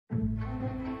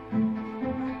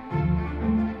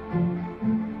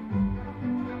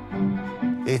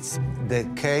It's the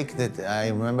cake that I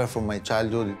remember from my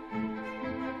childhood.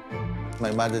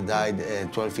 My mother died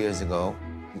 12 years ago.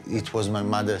 It was my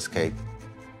mother's cake.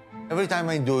 Every time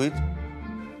I do it,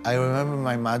 I remember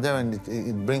my mother, and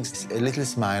it brings a little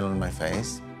smile on my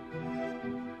face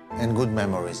and good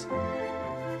memories.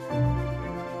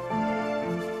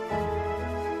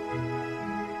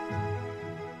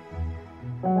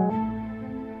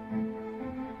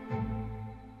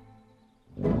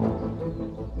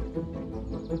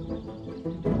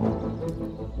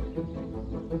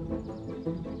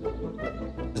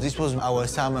 This was our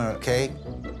summer cake.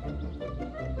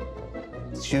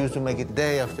 She used to make it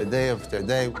day after day after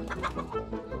day.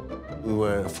 We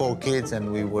were 4 kids,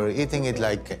 and we were eating it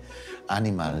like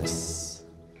animals.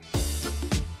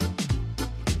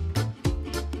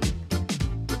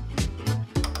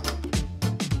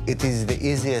 It is the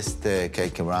easiest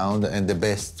cake around and the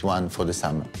best one for the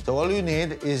summer. So all you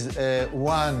need is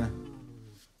one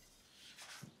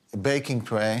baking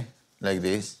tray like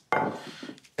this,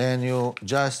 and you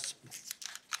just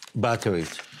butter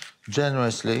it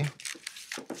generously.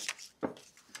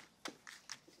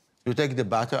 You take the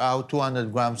butter out,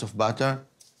 200 grams of butter.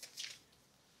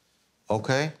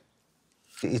 Okay?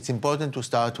 It's important to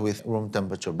start with room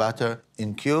temperature butter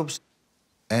in cubes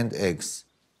and eggs.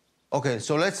 Okay,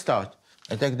 so let's start.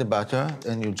 I take the butter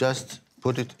and you just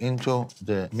put it into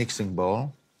the mixing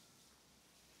bowl.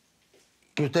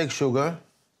 You take sugar.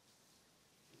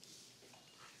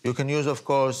 You can use, of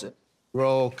course,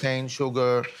 raw cane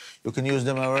sugar. You can use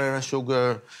the Marera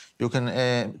sugar. You can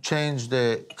change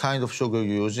the kind of sugar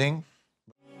you're using.